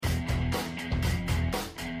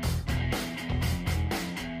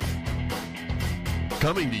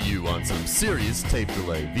Coming to you on some serious tape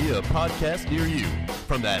delay via a podcast near you.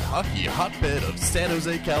 From that hockey hotbed of San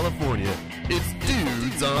Jose, California, it's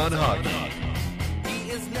Dudes on Hockey. He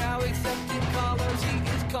is now accepting callers. He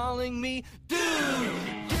is calling me dude.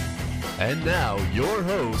 And now, your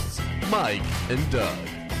hosts, Mike and Doug.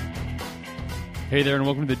 Hey there, and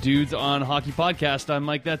welcome to the Dudes on Hockey podcast. I'm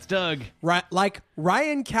Mike, that's Doug. Like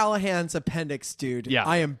Ryan Callahan's appendix, dude. Yeah.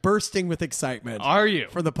 I am bursting with excitement. Are you?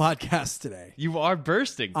 For the podcast today. You are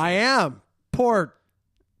bursting. I am. Poor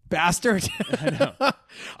bastard. I know.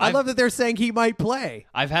 I love that they're saying he might play.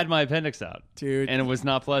 I've had my appendix out. Dude. And it was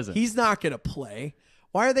not pleasant. He's not going to play.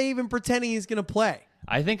 Why are they even pretending he's going to play?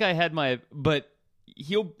 I think I had my... But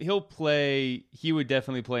he'll play... He would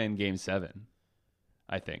definitely play in Game 7,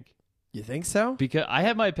 I think. You think so? Because I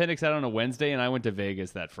had my appendix out on a Wednesday, and I went to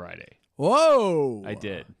Vegas that Friday. Whoa. I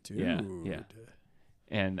did. Dude. Yeah.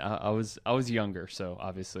 And I was younger, so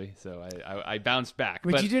obviously, so I bounced back.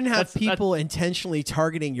 But you didn't have people intentionally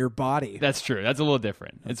targeting your body. That's true. That's a little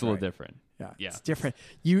different. It's a little different. Yeah, Yeah. It's different.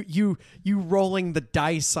 You rolling the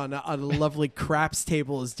dice on a lovely craps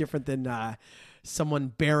table is different than someone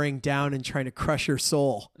bearing down and trying to crush your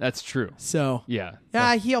soul. That's true. So Yeah.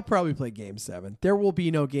 he'll probably play Game 7. There will be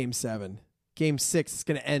no Game 7. Game 6 is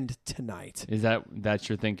going to end tonight. Is that's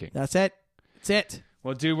your thinking? That's it. That's it.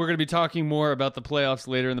 Well, dude, we're going to be talking more about the playoffs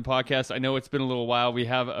later in the podcast. I know it's been a little while. We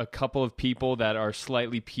have a couple of people that are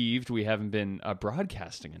slightly peeved we haven't been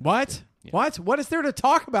broadcasting enough. What? Yeah. What? What is there to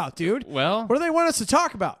talk about, dude? Well, what do they want us to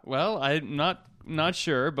talk about? Well, I'm not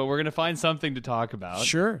sure, but we're going to find something to talk about.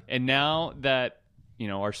 Sure. And now that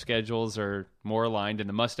our schedules are more aligned and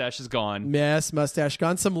the mustache is gone. Yes, mustache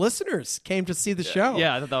gone. Some listeners came to see the show.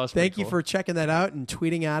 Yeah, I thought that was pretty Thank you cool. for checking that out and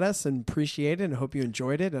tweeting at us, and appreciate it and hope you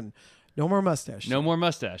enjoyed it. And no more mustache. No more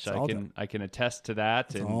mustache. all done. I can attest to that.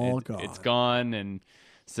 It's and all gone. It's gone, and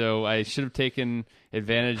so I should have taken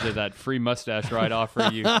advantage of that free mustache ride offer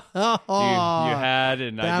you had,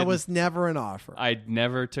 and that was never an offer. I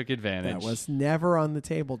never took advantage. That was never on the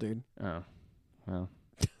table, dude. Oh, well,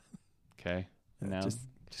 okay. Now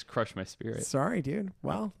just crush my spirit, Sorry, dude.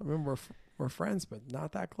 Well, I mean, we're friends, but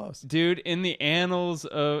not that close. dude. In the annals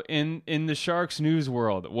of in the Sharks news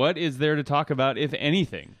world, what is there to talk about, if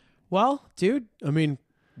anything? Well, dude, I mean,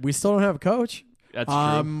 we still don't have a coach. That's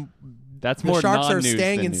true. That's The more Sharks are non-news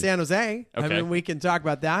staying than in news. San Jose. I Okay. mean, we can talk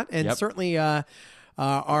about that. And Yep. certainly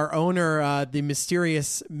our owner, the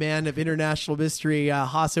mysterious man of international mystery,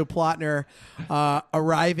 Hasso Plattner,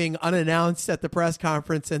 arriving unannounced at the press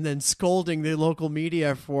conference and then scolding the local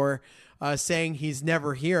media for saying he's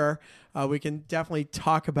never here. We can definitely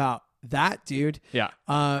talk about that, dude. Yeah.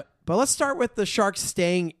 But let's start with the Sharks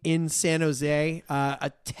staying in San Jose,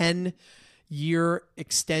 a 10-year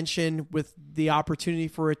extension with the opportunity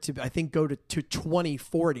for it to, I think, go to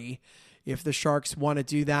 2040 if the Sharks want to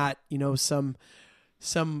do that.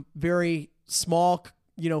 Some very small,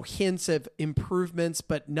 hints of improvements,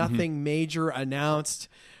 but nothing major announced.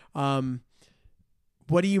 What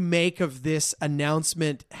do you make of this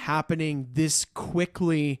announcement happening this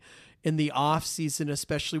quickly in the off season,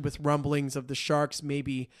 especially with rumblings of the Sharks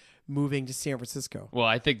maybe moving to San Francisco? Well,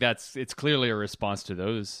 I think it's clearly a response to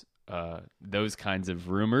those kinds of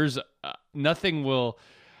rumors.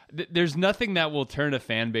 There's nothing that will turn a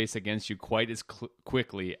fan base against you quite as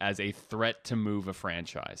quickly as a threat to move a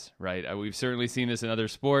franchise, right? We've certainly seen this in other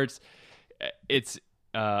sports. It's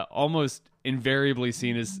almost invariably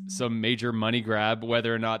seen as some major money grab,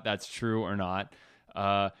 whether or not that's true or not.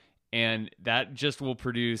 And that just will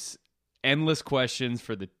produce endless questions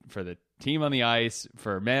for the team on the ice,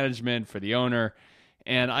 for management, for the owner.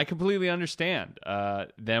 And I completely understand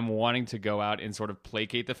them wanting to go out and sort of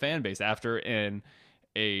placate the fan base after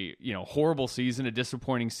a horrible season, a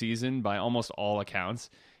disappointing season by almost all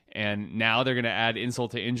accounts. And now they're going to add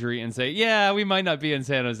insult to injury and say, yeah, we might not be in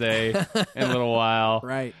San Jose in a little while.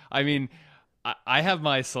 Right. I mean, I have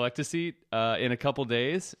my select-a-seat in a couple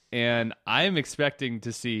days, and I'm expecting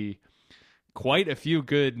to see quite a few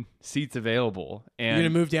good seats available. And You're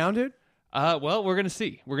going to move down, dude? well, we're going to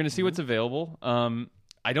see. We're going to see what's available.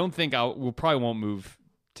 I don't think we'll probably won't move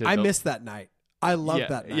to I missed that night. I loved yeah,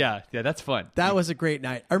 that night. Yeah, that's fun. That was a great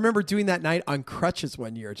night. I remember doing that night on crutches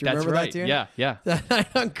one year. Do you That's remember right. that, dude? Yeah. That night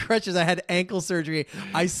on crutches, I had ankle surgery.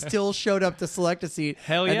 I still showed up to select a seat.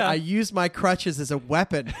 Hell and yeah. I used my crutches as a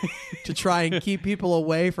weapon to try and keep people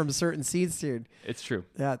away from certain seats, dude. It's true.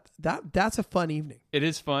 That's a fun evening. It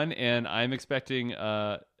is fun, and I'm expecting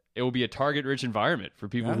it will be a target-rich environment for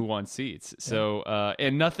people who want seats. So,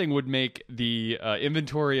 and nothing would make the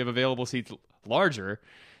inventory of available seats larger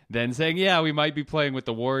than saying, yeah, we might be playing with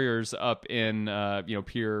the Warriors up in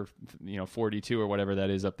Pier 42 or whatever that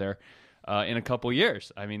is up there. in a couple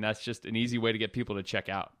years. I mean, that's just an easy way to get people to check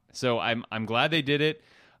out. So I'm glad they did it.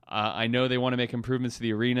 I know they want to make improvements to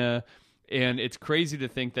the arena, and it's crazy to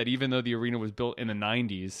think that even though the arena was built in the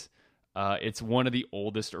 90s, it's one of the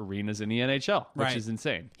oldest arenas in the NHL, which Right. is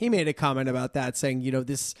insane. He made a comment about that, saying,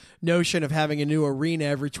 this notion of having a new arena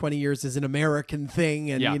every 20 years is an American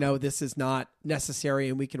thing, and, Yeah. this is not necessary,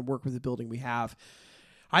 and we can work with the building we have.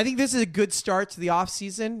 I think this is a good start to the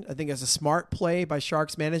offseason. I think it's a smart play by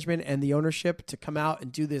Sharks management and the ownership to come out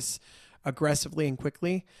and do this aggressively and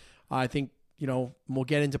quickly. I think, we'll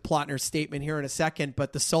get into Plotner's statement here in a second,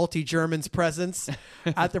 but the salty Germans' presence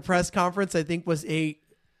at the press conference, I think, was a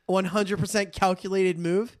 100% calculated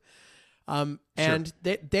move. And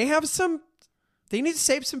they have they need to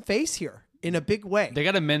save some face here in a big way. They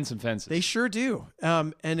got to mend some fences. They sure do.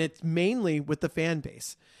 And it's mainly with the fan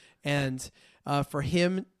base. And for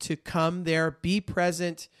him to come there, be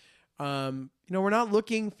present, we're not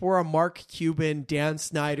looking for a Mark Cuban, Dan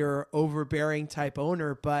Snyder, overbearing type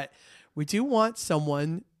owner, but we do want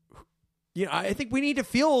someone, I think we need to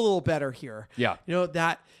feel a little better here. Yeah.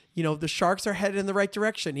 That the Sharks are headed in the right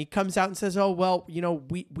direction. He comes out and says, oh, well,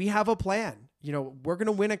 we have a plan. We're going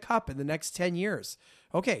to win a cup in the next 10 years.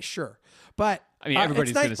 Okay, sure. But I mean, everybody's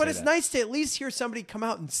it's nice, gonna say but it's that. nice to at least hear somebody come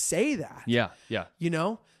out and say that. Yeah.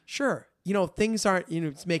 Sure. Things aren't,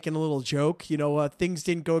 it's making a little joke, things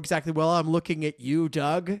didn't go exactly well. I'm looking at you,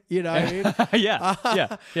 Doug, what I mean?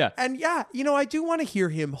 Yeah. And I do want to hear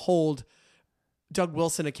him hold Doug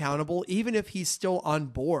Wilson accountable, even if he's still on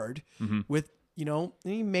board with,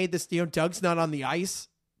 he made this, Doug's not on the ice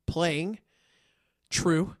playing.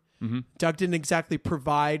 True. Doug didn't exactly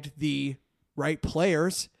provide the right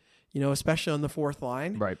players, especially on the fourth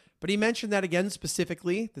line. Right. But he mentioned that again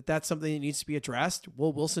specifically, that's something that needs to be addressed.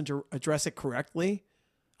 Will Wilson address it correctly?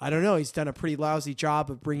 I don't know. He's done a pretty lousy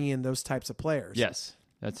job of bringing in those types of players. Yes,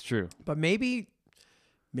 that's true. But maybe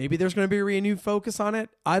there's going to be a renewed focus on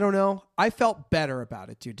it. I don't know. I felt better about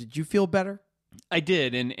it, dude. Did you feel better? I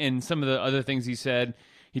did, and some of the other things he said,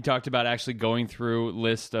 he talked about actually going through a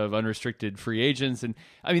list of unrestricted free agents, and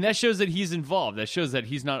I mean that shows that he's involved. That shows that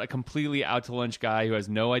he's not a completely out to lunch guy who has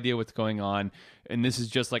no idea what's going on, and this is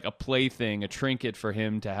just like a plaything, a trinket for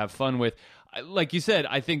him to have fun with. Like you said,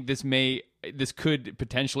 I think this could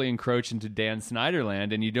potentially encroach into Dan Snyder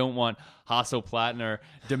land, and you don't want Hasso Plattner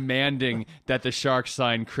demanding that the Sharks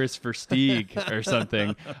sign Chris Versteeg or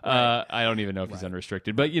something. I don't even know if he's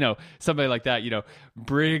unrestricted, but somebody like that.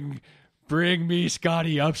 Bring me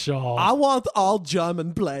Scotty Upshaw. I want all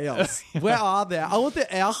German players. Where are they? I want the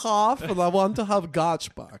Ehrhoff and I want to have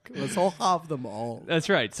Gotchbach. Let's all have them all. That's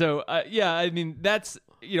right. So, I mean, that's,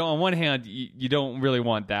 on one hand, you don't really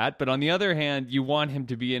want that. But on the other hand, you want him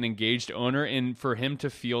to be an engaged owner and for him to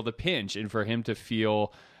feel the pinch and for him to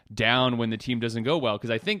feel down when the team doesn't go well.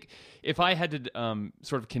 Because I think if I had to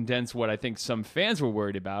sort of condense what I think some fans were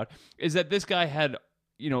worried about is that this guy had,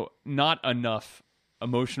 not enough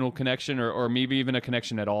emotional connection or maybe even a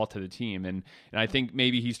connection at all to the team. And I think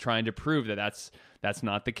maybe he's trying to prove that that's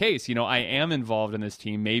not the case. I am involved in this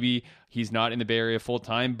team. Maybe he's not in the Bay Area full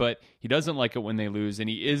time, but he doesn't like it when they lose. And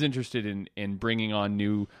he is interested in bringing on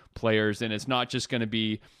new players. And it's not just going to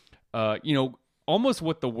be, almost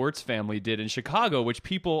what the Wirtz family did in Chicago, which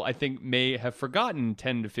people I think may have forgotten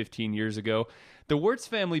 10 to 15 years ago. The Wirtz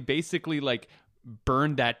family basically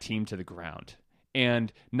burned that team to the ground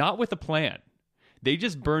and not with a plan. They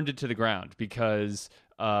just burned it to the ground because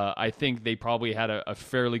I think they probably had a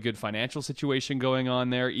fairly good financial situation going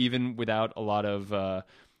on there, even without a lot of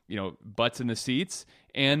butts in the seats.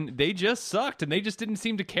 And they just sucked, and they just didn't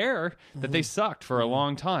seem to care that they sucked for a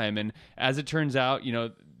long time. And as it turns out,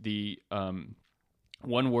 the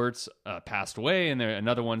one Wirtz passed away, and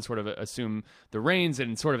another one sort of assumed the reins,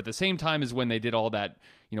 and sort of at the same time as when they did all that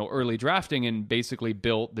early drafting and basically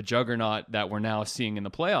built the juggernaut that we're now seeing in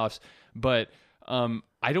the playoffs. But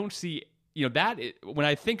I don't see, when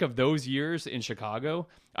I think of those years in Chicago,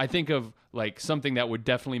 I think of something that would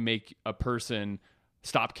definitely make a person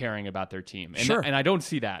stop caring about their team. And, Sure. And I don't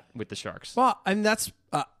see that with the Sharks. Well, and that's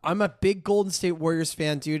I'm a big Golden State Warriors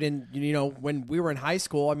fan, dude. And when we were in high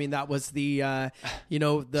school, I mean that was the the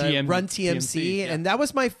Run TMC, yeah. and that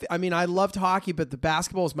was I loved hockey, but the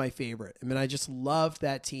basketball was my favorite. I mean, I just loved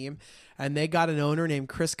that team, and they got an owner named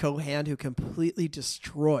Chris Cohan who completely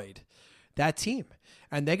destroyed that team.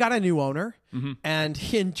 And they got a new owner, and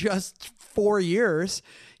in just 4 years,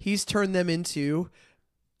 he's turned them into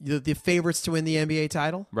the favorites to win the NBA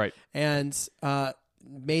title. Right. And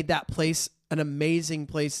made that place an amazing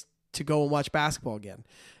place to go and watch basketball again.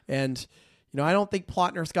 And, I don't think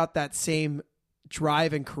Plotner's got that same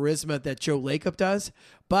drive and charisma that Joe Lacob does,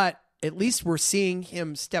 but at least we're seeing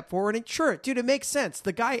him step forward. And sure, dude, it makes sense.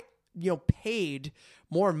 The guy, paid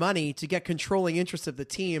more money to get controlling interest of the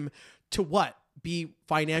team to what? Be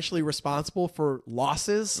financially responsible for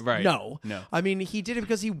losses? Right. No. I mean, he did it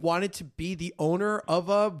because he wanted to be the owner of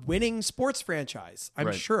a winning sports franchise.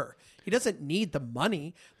 I'm sure. He doesn't need the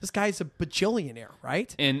money. This guy's a bajillionaire,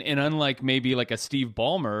 right? And unlike maybe like a Steve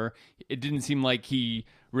Ballmer, it didn't seem like he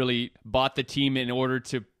really bought the team in order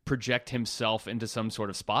to project himself into some sort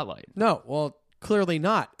of spotlight. No, well, clearly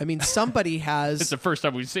not. I mean, somebody has... It's the first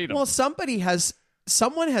time we've seen him. Well, someone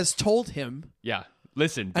has told him... Yeah.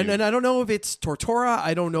 Listen, dude. And I don't know if it's Tortora.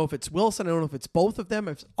 I don't know if it's Wilson. I don't know if it's both of them.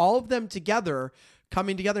 If it's all of them together,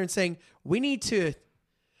 coming together and saying, we need to...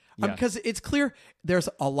 Because it's clear there's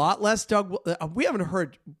a lot less Doug... we haven't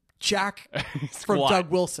heard jack from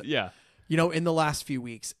Doug Wilson. Yeah. In the last few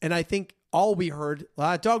weeks. And I think all we heard...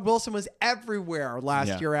 Doug Wilson was everywhere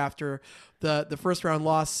last year after the first round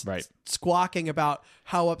loss, squawking about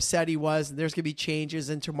how upset he was and there's going to be changes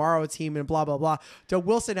and tomorrow it's him and blah, blah, blah. Doug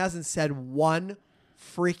Wilson hasn't said one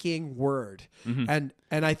freaking word. And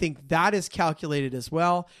I think that is calculated as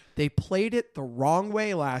well. They played it the wrong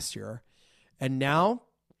way last year, and now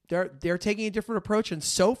they're taking a different approach. And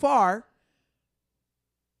so far,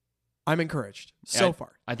 I'm encouraged.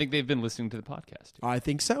 Far, I think they've been listening to the podcast. I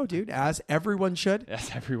think so, dude. As everyone should.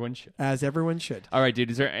 As everyone should. All right, dude.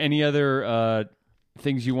 Is there any other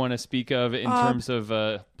things you want to speak of in terms of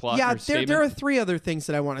plot? Yeah, there are 3 other things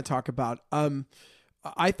that I want to talk about.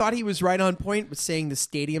 I thought he was right on point with saying the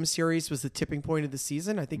Stadium Series was the tipping point of the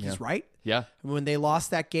season. I think he's right. Yeah. When they lost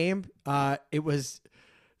that game, it was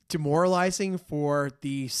demoralizing for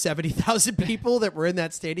the 70,000 people that were in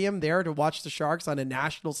that stadium there to watch the Sharks on a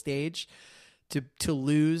national stage to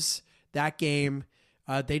lose that game.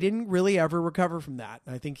 They didn't really ever recover from that.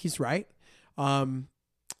 I think he's right.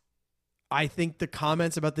 I think the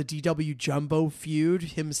comments about the DW Jumbo feud,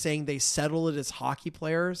 him saying they settle it as hockey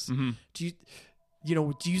players. Do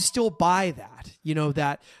you still buy that?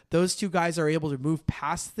 That those two guys are able to move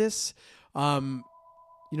past this.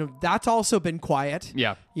 That's also been quiet.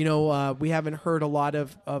 Yeah. We haven't heard a lot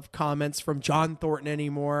of comments from John Thornton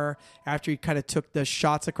anymore after he kind of took the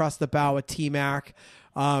shots across the bow at T-Mac.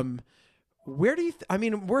 Where do you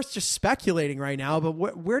we're just speculating right now, but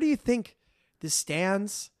where do you think this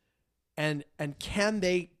stands? And can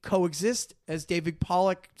they coexist, as David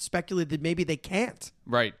Pollock speculated maybe they can't?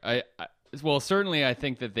 Right. Well, certainly I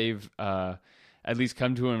think that they've at least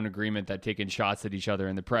come to an agreement that taking shots at each other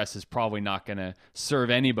in the press is probably not going to serve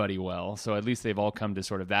anybody well. So at least they've all come to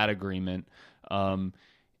sort of that agreement. And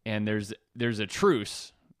there's a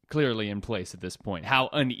truce clearly in place at this point. How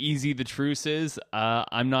uneasy the truce is,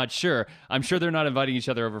 I'm not sure. I'm sure they're not inviting each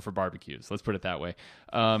other over for barbecues. Let's put it that way.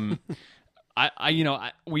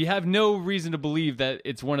 We have no reason to believe that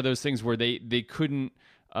it's one of those things where they couldn't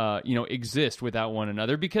exist without one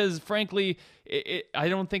another, because frankly, I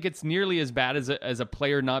don't think it's nearly as bad as a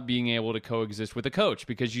player not being able to coexist with a coach,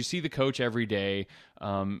 because you see the coach every day.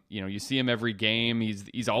 You see him every game.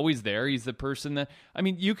 He's always there. He's the person that,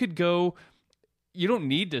 you don't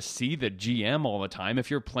need to see the GM all the time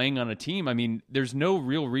if you're playing on a team. There's no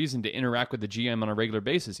real reason to interact with the GM on a regular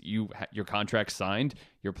basis. Your contract's signed.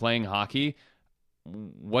 You're playing hockey.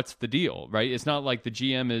 What's the deal, right? It's not like the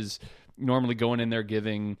GM is normally going in there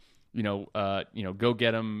giving, go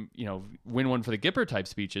get them, win one for the Gipper type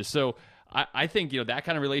speeches. So I think, that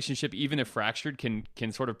kind of relationship, even if fractured,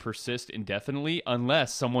 can sort of persist indefinitely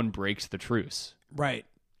unless someone breaks the truce. Right.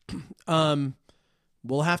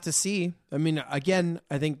 We'll have to see. Again,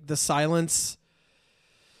 I think the silence,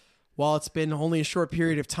 while it's been only a short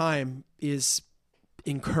period of time, is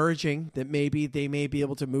encouraging that maybe they may be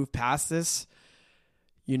able to move past this.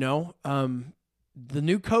 The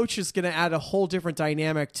new coach is going to add a whole different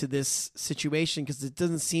dynamic to this situation, because it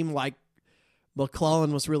doesn't seem like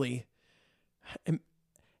McLellan was really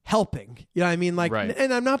helping. Right.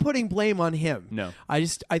 And I'm not putting blame on him. No. I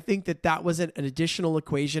think that was an additional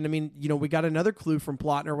equation. We got another clue from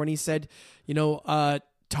Plotner when he said,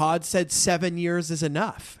 Todd said 7 years is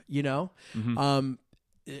enough,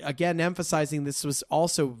 Again, emphasizing this was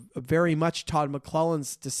also very much Todd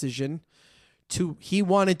McLellan's decision. He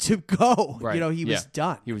wanted to go. Right. He was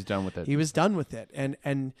done. He was done with it. He was done with it.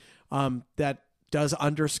 And that does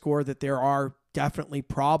underscore that there are definitely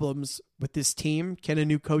problems with this team. Can a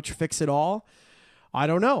new coach fix it all? I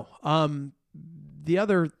don't know. The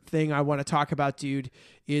other thing I want to talk about, dude,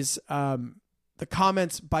 is the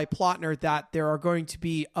comments by Plotner that there are going to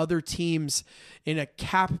be other teams in a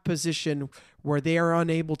cap position where they are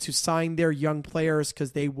unable to sign their young players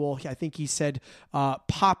because they will, I think he said,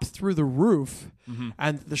 pop through the roof. Mm-hmm.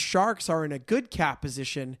 And the Sharks are in a good cap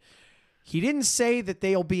position. He didn't say that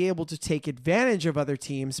they'll be able to take advantage of other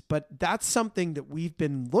teams, but that's something that we've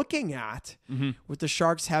been looking at with the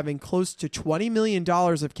Sharks having close to $20 million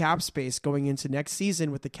of cap space going into next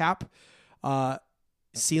season with the cap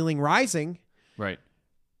ceiling rising. Right.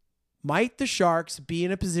 Might the Sharks be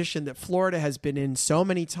in a position that Florida has been in so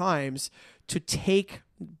many times to take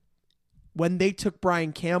when they took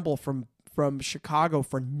Brian Campbell from Chicago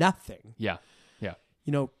for nothing? Yeah. Yeah.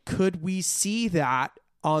 You know, could we see that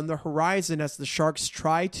on the horizon as the Sharks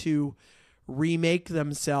try to remake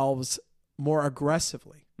themselves more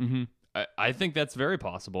aggressively? Mm-hmm. I think that's very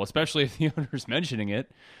possible, especially if the owner's mentioning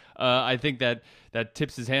it. I think that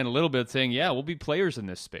tips his hand a little bit, saying, yeah, we'll be players in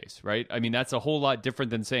this space, right? I mean, that's a whole lot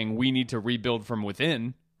different than saying we need to rebuild from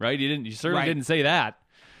within, right? You certainly didn't say that.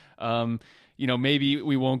 You know, maybe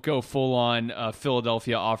we won't go full on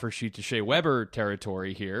Philadelphia offer sheet to Shea Weber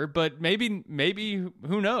territory here, but maybe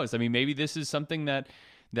who knows? I mean, maybe this is something that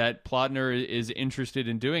Plotner is interested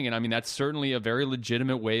in doing, and I mean, that's certainly a very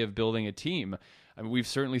legitimate way of building a team. I mean, we've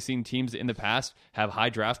certainly seen teams in the past have high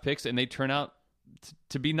draft picks and they turn out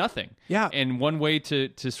to be nothing. Yeah. And one way to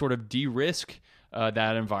sort of de-risk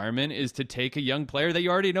that environment is to take a young player that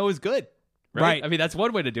you already know is good. Right. I mean, that's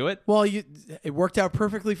one way to do it. Well, it worked out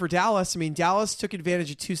perfectly for Dallas. I mean, Dallas took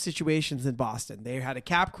advantage of two situations in Boston. They had a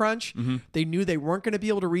cap crunch. Mm-hmm. They knew they weren't going to be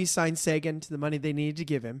able to re-sign Sagan to the money they needed to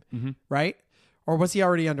give him, right? Or was he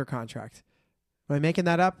already under contract? Am I making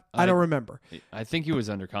that up? I don't remember. I think he was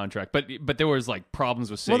under contract, but there was like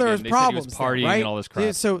problems with Sagan. Well, there was they problems said he was partying there, right? and all this crap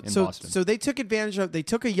in Boston. So they took advantage of. They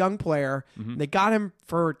took a young player. They got him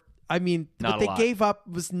for. I mean, Not what a they lot. gave up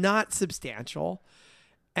was not substantial,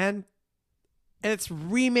 and it's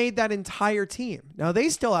remade that entire team. Now they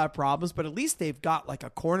still have problems, but at least they've got like a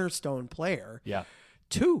cornerstone player. Yeah.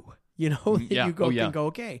 Two. You know, that Yeah. you go Oh, yeah. and go,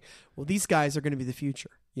 okay, well, these guys are going to be the future.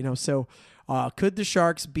 You know, so could the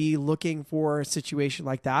Sharks be looking for a situation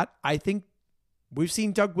like that? I think we've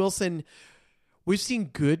seen Doug Wilson. We've seen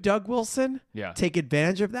good Doug Wilson take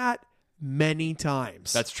advantage of that many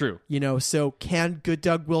times. That's true. You know, so can good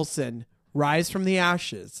Doug Wilson rise from the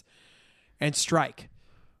ashes and strike?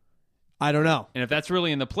 I don't know. And if that's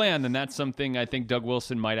really in the plan, then that's something I think Doug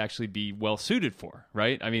Wilson might actually be well suited for,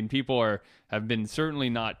 right? I mean, people have been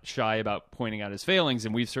certainly not shy about pointing out his failings,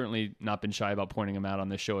 and we've certainly not been shy about pointing him out on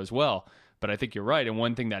this show as well. But I think you're right. And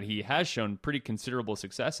one thing that he has shown pretty considerable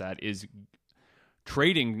success at is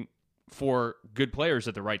trading for good players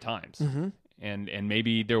at the right times. Mm-hmm. And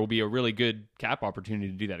maybe there will be a really good cap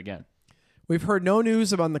opportunity to do that again. We've heard no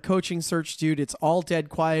news about the coaching search, dude. It's all dead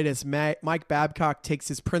quiet as Mike Babcock takes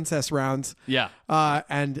his princess rounds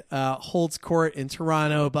and holds court in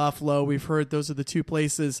Toronto, Buffalo. We've heard those are the two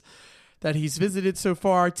places that he's visited so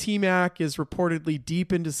far. T-Mac is reportedly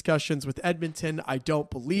deep in discussions with Edmonton. I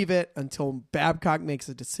don't believe it until Babcock makes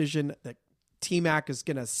a decision that T-Mac is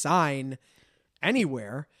going to sign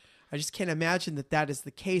anywhere. I just can't imagine that is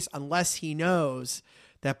the case unless he knows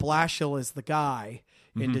that Blashill is the guy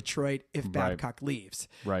in Detroit if Babcock leaves.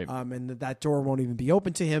 Right. And that door won't even be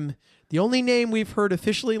open to him. The only name we've heard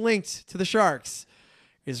officially linked to the Sharks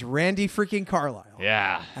is Randy freaking Carlyle.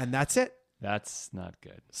 Yeah. And that's it. That's not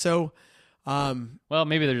good. So, well,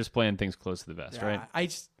 maybe they're just playing things close to the vest, right?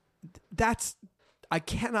 I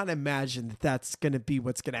cannot imagine that that's going to be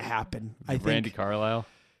what's going to happen. I think Randy Carlyle?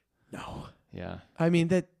 No. Yeah. I mean,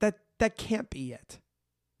 that can't be it.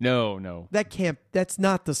 No. That's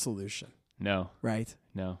not the solution, No. right?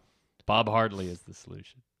 No. Bob Hartley is the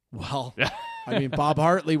solution. Well, I mean, Bob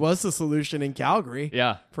Hartley was the solution in Calgary.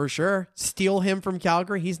 Yeah. For sure. Steal him from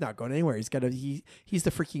Calgary. He's not going anywhere. He's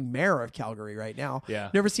the freaking mayor of Calgary right now. Yeah.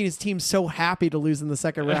 Never seen his team so happy to lose in the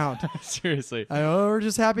second round. Seriously. We're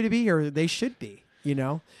just happy to be here. They should be, you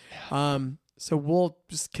know? So we'll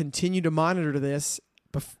just continue to monitor this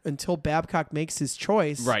until Babcock makes his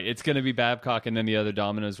choice. Right. It's going to be Babcock and then the other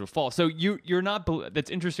dominoes will fall. So you're not,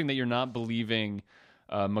 that's interesting that you're not believing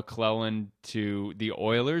McClellan to the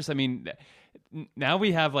Oilers. I mean, now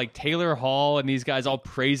we have like Taylor Hall and these guys all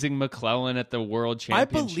praising McClellan at the World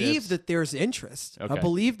Championships. I believe that there's interest. Okay. I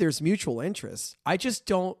believe there's mutual interest. I just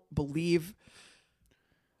don't believe.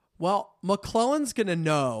 Well, McClellan's going to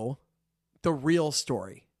know the real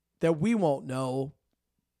story that we won't know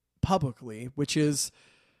publicly, which is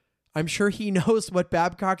I'm sure he knows what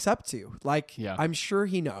Babcock's up to. Like, yeah. I'm sure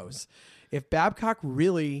he knows. If Babcock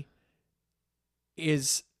really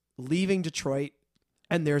is leaving Detroit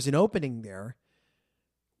and there's an opening there,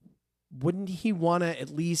 wouldn't he want to at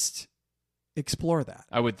least explore that?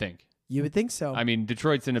 I would think. You would think so. I mean,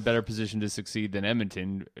 Detroit's in a better position to succeed than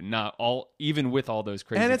Edmonton, even with all those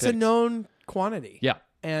crazy and it's picks. a known quantity. Yeah.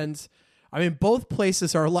 And I mean, both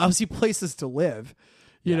places are lousy places to live,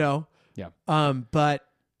 you know, Yeah. But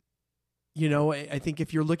I think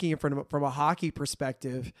if you're looking at it from a hockey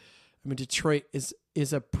perspective, I mean, Detroit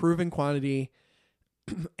is a proven quantity,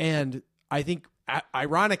 and I think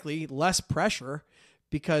ironically less pressure,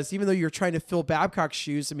 because even though you're trying to fill Babcock's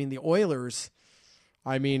shoes, I mean, the Oilers,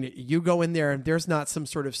 I mean, you go in there and there's not some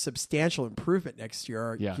sort of substantial improvement next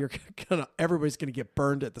year. Yeah. Everybody's gonna get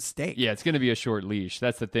burned at the stake. Yeah, it's going to be a short leash.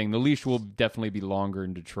 That's the thing. The leash will definitely be longer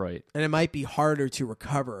in Detroit. And it might be harder to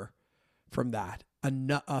recover from that,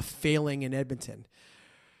 a failing in Edmonton.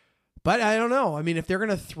 But I don't know. I mean, if they're going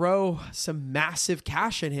to throw some massive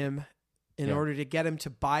cash at him in order to get him to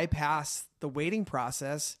bypass the waiting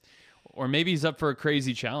process. Or maybe he's up for a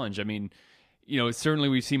crazy challenge. I mean, certainly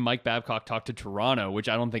we've seen Mike Babcock talk to Toronto, which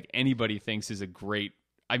I don't think anybody thinks is a great...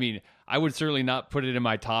 I mean, I would certainly not put it in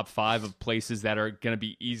my top 5 of places that are going to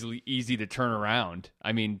be easy to turn around.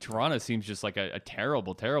 I mean, Toronto seems just like a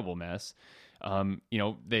terrible, terrible mess.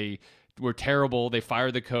 They were terrible. They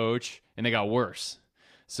fired the coach, and they got worse.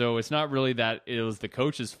 So it's not really that it was the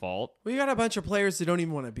coach's fault. Well, you got a bunch of players that don't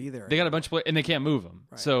even want to be there. They got a bunch of players, and they can't move them.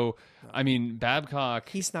 Right. So, I mean, Babcock...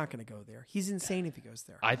 He's not going to go there. He's insane if he goes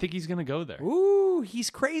there. I think he's going to go there. Ooh, he's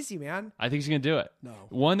crazy, man. I think he's going to do it. No.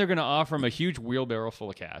 1, they're going to offer him a huge wheelbarrow full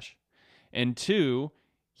of cash. And 2,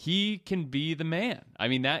 he can be the man. I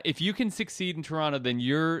mean, that if you can succeed in Toronto, then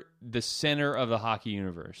you're the center of the hockey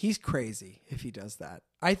universe. He's crazy if he does that.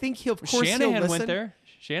 I think he'll, of course, Shanahan went there.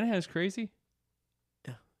 Shanahan is crazy.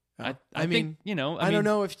 I mean, I don't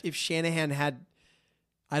know if Shanahan had,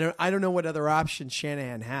 I don't know what other options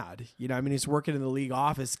Shanahan had. I mean, he's working in the league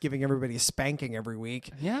office, giving everybody a spanking every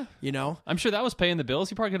week. Yeah. I'm sure that was paying the bills.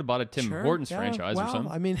 He probably could have bought a Tim Hortons franchise or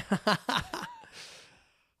something.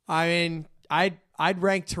 I mean, I'd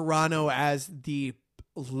rank Toronto as the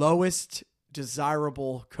lowest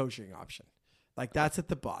desirable coaching option. Like, that's at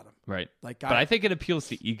the bottom. Right. But I think it appeals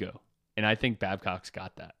to ego, and I think Babcock's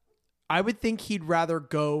got that. I would think he'd rather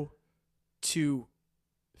go to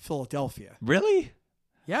Philadelphia. Really?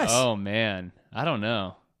 Yes. Oh, man. I don't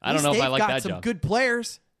know. I don't know if I like that job. They've got some good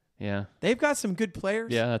players. Yeah. They've got some good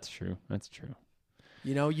players. Yeah, that's true.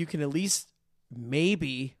 You can at least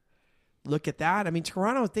maybe look at that. I mean,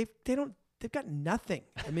 Toronto, they've got nothing.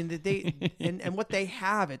 I mean, and what they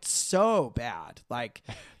have, it's so bad. Like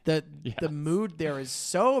the mood there is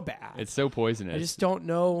so bad. It's so poisonous. I just don't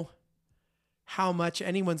know how much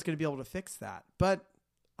anyone's going to be able to fix that. But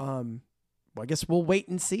I guess we'll wait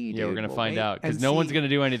and see. Yeah, we're going to find out, because no one's going to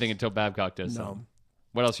do anything until Babcock does something.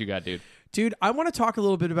 What else you got, dude? Dude, I want to talk a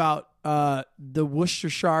little bit about the Worcester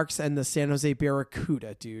Sharks and the San Jose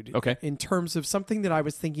Barracuda, dude. Okay. In terms of something that I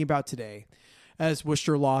was thinking about today, as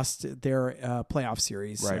Worcester lost their playoff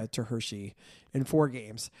series to Hershey in 4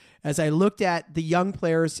 games. As I looked at the young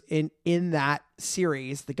players in that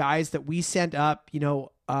series, the guys that we sent up,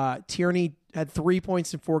 Tierney had 3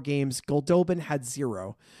 points in 4 games. Goldobin had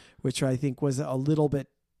 0, which I think was a little bit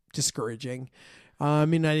discouraging. I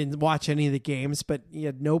mean, I didn't watch any of the games, but he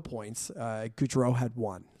had no points. Goudreau had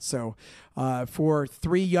 1. So for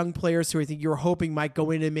 3 young players who I think you were hoping might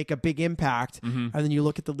go in and make a big impact, and then you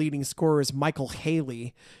look at the leading scorers, Michael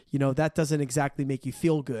Haley, that doesn't exactly make you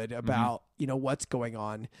feel good about, what's going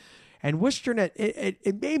on. And Worcester,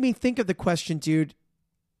 it made me think of the question, dude,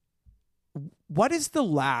 what is the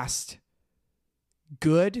last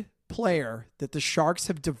good player that the Sharks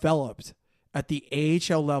have developed at the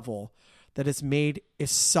AHL level that has made a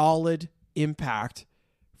solid impact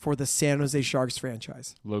for the San Jose Sharks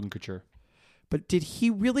franchise? Logan Couture. But did he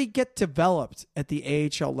really get developed at the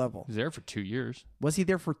AHL level? He was there for 2 years. Was he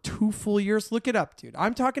there for 2 full years? Look it up, dude.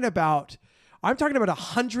 I'm talking about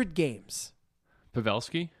 100 games.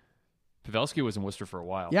 Pavelski was in Worcester for a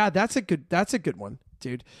while. Yeah, that's a good one,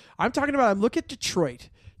 dude. Look at Detroit.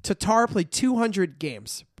 Tatar played 200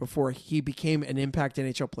 games before he became an impact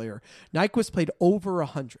NHL player. Nyquist played over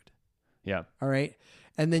 100. Yeah. All right.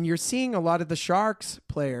 And then you're seeing a lot of the Sharks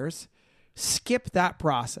players skip that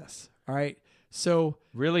process. All right. So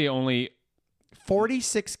really only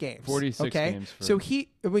 46 games. 46 games. So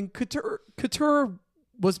Couture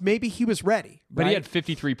was, maybe he was ready. But right? he had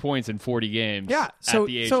 53 points in 40 games at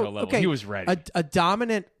the AHL level. Okay, he was ready. A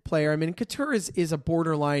dominant player. I mean, Couture is a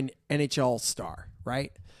borderline NHL star,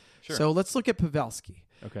 right? Sure. So let's look at Pavelski.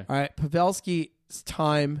 Okay. All right. Pavelski's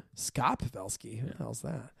time. Scott Pavelski. Who the hell's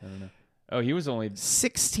that? I don't know. Oh, he was only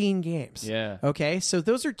 16 games. Yeah. Okay. So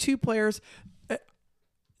those are 2 players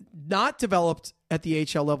not developed at the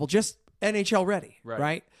AHL level, just NHL ready.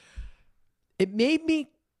 Right. It made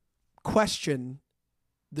me question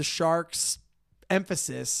the Sharks'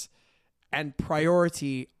 emphasis and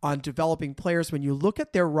priority on developing players. When you look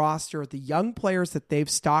at their roster, the young players that they've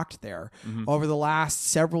stocked there over the last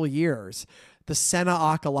several years, the Senna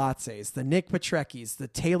Akalatses, the Nick Petreckis, the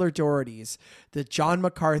Taylor Dohertys, the John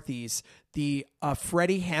McCarthys, the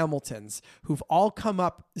Freddie Hamiltons, who've all come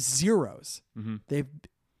up zeros.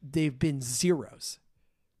 They've been zeros.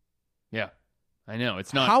 Yeah, I know.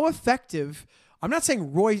 It's not. How effective... I'm not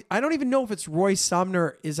saying I don't even know if it's Roy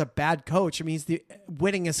Sumner is a bad coach. I mean, he's the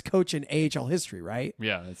winningest coach in AHL history, right?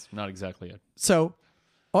 Yeah, it's not exactly it. So,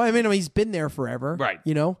 he's been there forever. Right.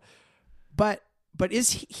 You know? But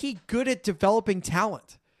is he good at developing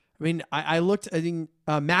talent? I mean, I looked, I think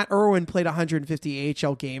Matt Irwin played 150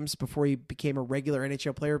 AHL games before he became a regular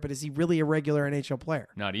NHL player, but is he really a regular NHL player?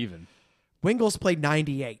 Not even. Wingels played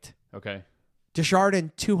 98. Okay.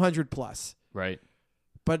 Desjardins, 200 plus. Right.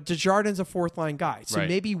 But Desjardins a fourth line guy. So Right.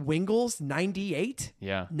 maybe Wingels 98?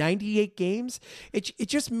 Yeah. 98 games? It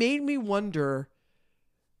just made me wonder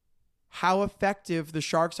how effective the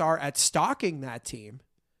Sharks are at stalking that team.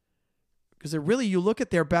 Because really, you look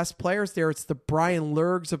at their best players there, it's the Brian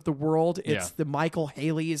Lurgs of the world, it's the Michael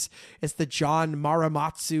Haleys, it's the John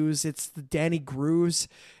Maramatsus, it's the Danny Grooves.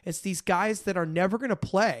 It's these guys that are never going to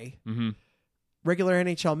play regular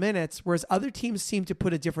NHL minutes, whereas other teams seem to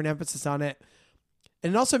put a different emphasis on it.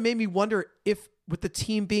 And it also made me wonder if, with the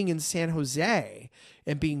team being in San Jose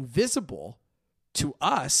and being visible to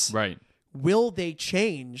us, Right. will they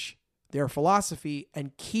change their philosophy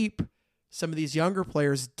and keep some of these younger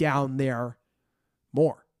players down there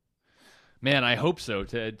more? Man, I hope so.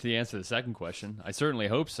 To answer the second question, I certainly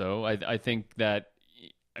hope so. I think that,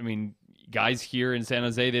 I mean, guys here in San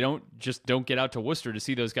Jose, they don't get out to Worcester to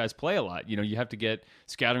see those guys play a lot. You know, you have to get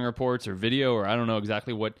scouting reports or video, or I don't know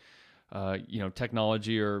exactly what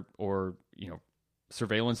technology or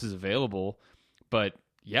surveillance is available. But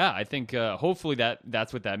yeah, I think hopefully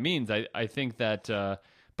that's what that means. I think that,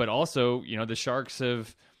 but also, the Sharks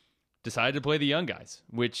have decided to play the young guys,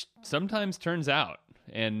 which sometimes turns out,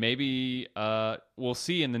 and maybe we'll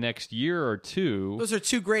see in the next year or two. Those are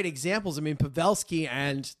two great examples. I mean, Pavelski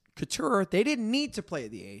and Couture, they didn't need to play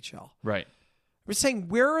the AHL. Right. We're saying,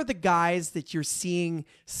 where are the guys that you're seeing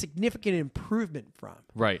significant improvement from?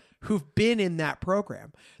 Right. Who've been in that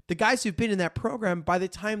program. The guys who've been in that program, by the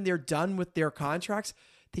time they're done with their contracts,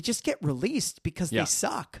 they just get released because they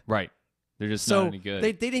suck. Right. They're just not any good.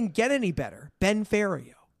 They didn't get any better. Ben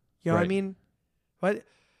Ferrio. You know what I mean? But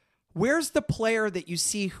where's the player that you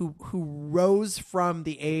see who rose from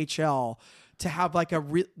the AHL to have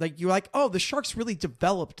you're like, oh, the Sharks really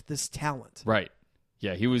developed this talent. Right.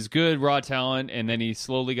 Yeah, he was good, raw talent, and then he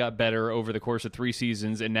slowly got better over the course of 3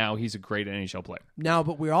 seasons, and now he's a great NHL player. Now,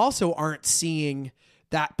 but we also aren't seeing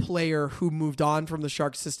that player who moved on from the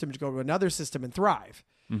Sharks system to go to another system and thrive.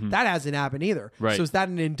 That hasn't happened either. Right. So is that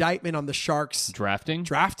an indictment on the Sharks drafting?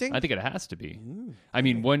 I think it has to be. I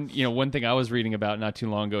mean, one thing I was reading about not too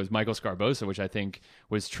long ago is Michael Scarbosa, which I think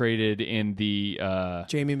was traded in the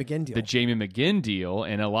Jamie McGinn deal. The Jamie McGinn deal,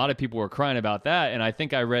 and a lot of people were crying about that. And I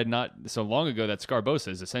think I read not so long ago that Scarbosa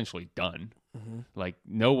is essentially done. Like,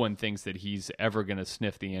 no one thinks that he's ever going to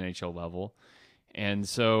sniff the NHL level, and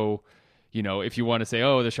so. If you want to say,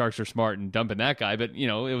 oh, the Sharks are smart and dumping that guy, but, it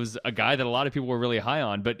was a guy that a lot of people were really high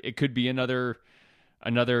on, but it could be another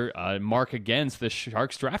mark against the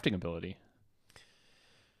Sharks' drafting ability.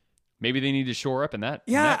 Maybe they need to shore up in that.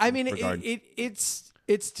 Yeah, I mean, it's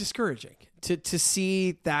discouraging to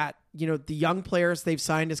see that, the young players they've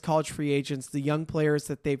signed as college free agents, the young players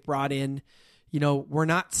that they've brought in, we're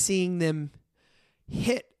not seeing them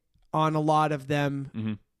hit on a lot of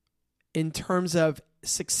them in terms of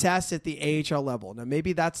success at the AHL level. Now,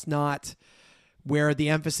 maybe that's not where the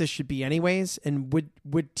emphasis should be anyways. And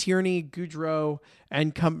would Tierney, Goudreau,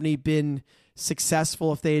 and company been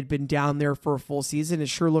successful if they had been down there for a full season? It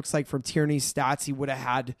sure looks like from Tierney's stats, he would have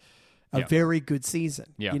had a very good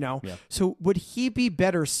season, Yeah. So would he be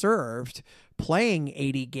better served playing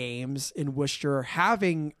 80 games in Worcester,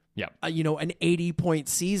 having, an 80-point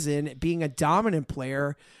season, being a dominant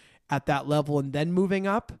player at that level and then moving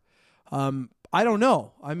up? I don't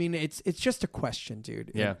know. I mean, it's just a question,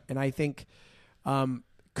 dude. Yeah. And I think,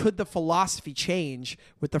 could the philosophy change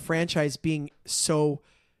with the franchise being so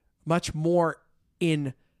much more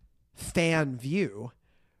in fan view,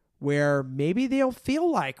 where maybe they'll feel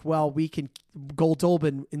like, well, we can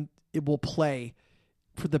Goldobin and it will play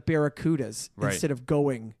for the Barracudas instead of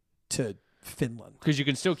going to Finland, because you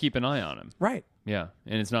can still keep an eye on him. right? Yeah,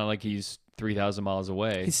 and it's not like he's 3,000 miles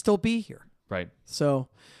away. He'd still be here. Right. So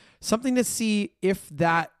something to see if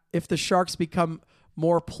the Sharks become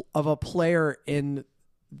more of a player in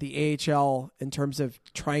the AHL in terms of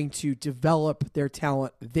trying to develop their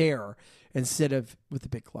talent there instead of with the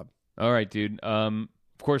big club. All right, dude. Of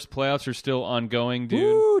course, playoffs are still ongoing, dude.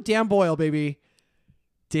 Ooh, Dan Boyle, baby.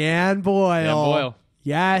 Dan Boyle. Dan Boyle.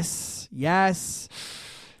 Yes.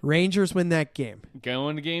 Rangers win that game.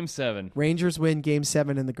 Going to Game 7. Rangers win Game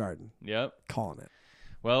 7 in the Garden. Yep. Calling it.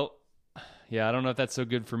 Well, yeah, I don't know if that's so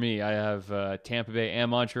good for me. I have Tampa Bay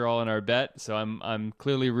and Montreal in our bet, so I'm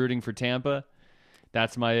clearly rooting for Tampa.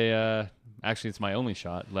 That's my actually it's my only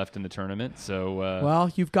shot left in the tournament. So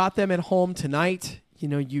well, you've got them at home tonight. You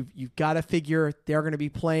know, you've got to figure they're going to be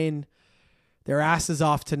playing their asses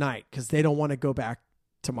off tonight because they don't want to go back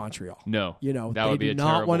to Montreal. No, you know, that they would be do a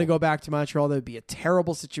not terrible... want to go back to Montreal. That would be a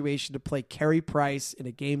terrible situation to play Carey Price in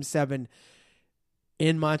a Game 7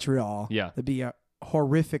 in Montreal. Yeah, that'd be a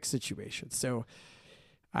horrific situation. So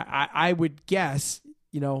I would guess,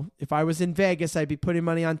 you know, if I was in Vegas, I'd be putting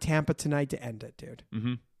money on Tampa tonight to end it, dude.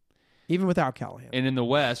 Mm-hmm. Even without Callahan. And in the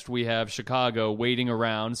West, we have Chicago waiting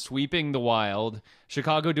around, sweeping the Wild.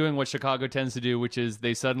 Chicago doing what Chicago tends to do, which is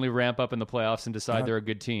they suddenly ramp up in the playoffs and decide they're a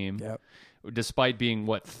good team. Yep. Despite being,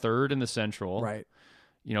 third in the Central. Right.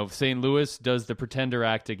 You know, St. Louis does the pretender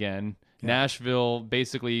act again. Yeah. Nashville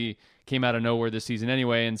basically came out of nowhere this season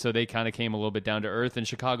anyway, and so they kind of came a little bit down to earth, and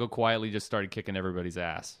Chicago quietly just started kicking everybody's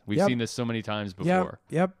ass. We've seen this so many times before.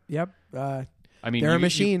 Yep. I mean, they're a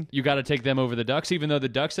machine. You got to take them over the Ducks, even though the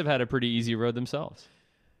Ducks have had a pretty easy road themselves.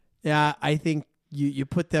 Yeah, I think you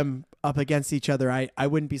put them up against each other. I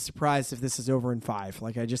wouldn't be surprised if this is over in 5.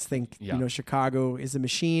 Like, I just think, you know, Chicago is a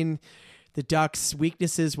machine. The Ducks'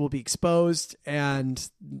 weaknesses will be exposed, and,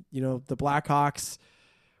 you know, the Blackhawks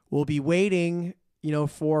will be waiting, you know,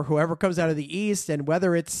 for whoever comes out of the East, and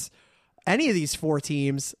whether it's any of these 4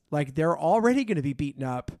 teams, like, they're already going to be beaten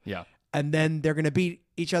up. Yeah. And then they're going to beat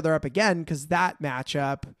each other up again because that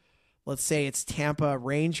matchup, let's say it's Tampa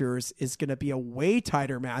Rangers, is going to be a way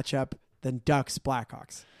tighter matchup than Ducks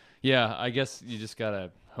Blackhawks. Yeah, I guess you just got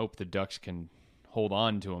to hope the Ducks can hold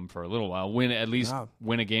on to them for a little while. Win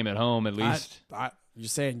a game at home at least. You're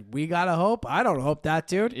saying we got to hope? I don't hope that,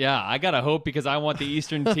 dude. Yeah, I got to hope because I want the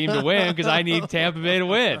Eastern team to win because I need Tampa Bay to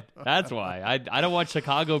win. That's why. I don't want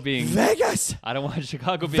Chicago being... Vegas! I don't want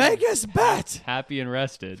Chicago being... Vegas bet! Happy and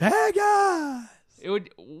rested. Vegas!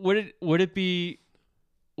 Would it be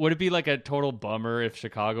like a total bummer if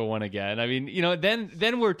Chicago won again? I mean, you know,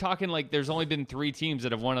 then we're talking like there's only been 3 teams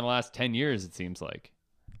that have won in the last 10 years, it seems like.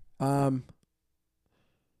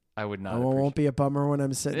 I would not. It won't be a bummer when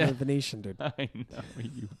I'm sitting in the Venetian, dude. I know,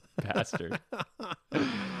 you bastard.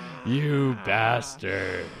 You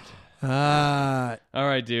bastard. All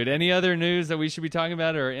right, dude. Any other news that we should be talking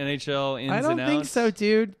about or NHL ins and outs? I don't think so,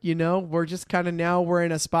 dude. You know, we're just kind of now we're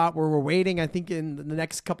in a spot where we're waiting. I think in the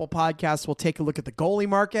next couple podcasts, we'll take a look at the goalie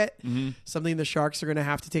market, something the Sharks are going to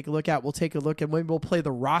have to take a look at. We'll take a look and maybe we'll play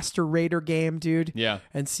the roster raider game, dude. Yeah.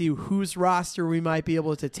 And see whose roster we might be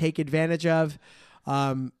able to take advantage of.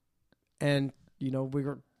 And, you know, we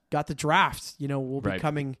got the draft, you know, will be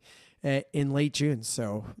coming in late June.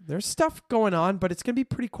 So there's stuff going on, but it's going to be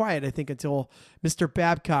pretty quiet, I think, until Mr.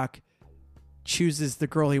 Babcock chooses the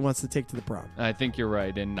girl he wants to take to the prom. I think you're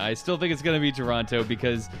right. And I still think it's going to be Toronto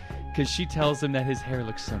because she tells him that his hair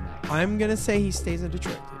looks so nice. I'm going to say he stays in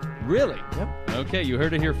Detroit. Really? Yep. Okay, you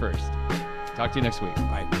heard it here first. Talk to you next week.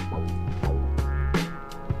 Bye.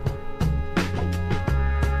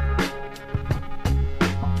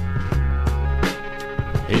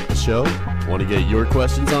 Hate the show? Want to get your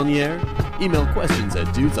questions on the air? Email questions at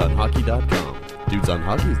dudesonhockey.com. Dudes on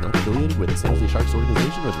Hockey is not affiliated with the San Jose Sharks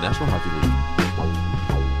organization or the National Hockey League.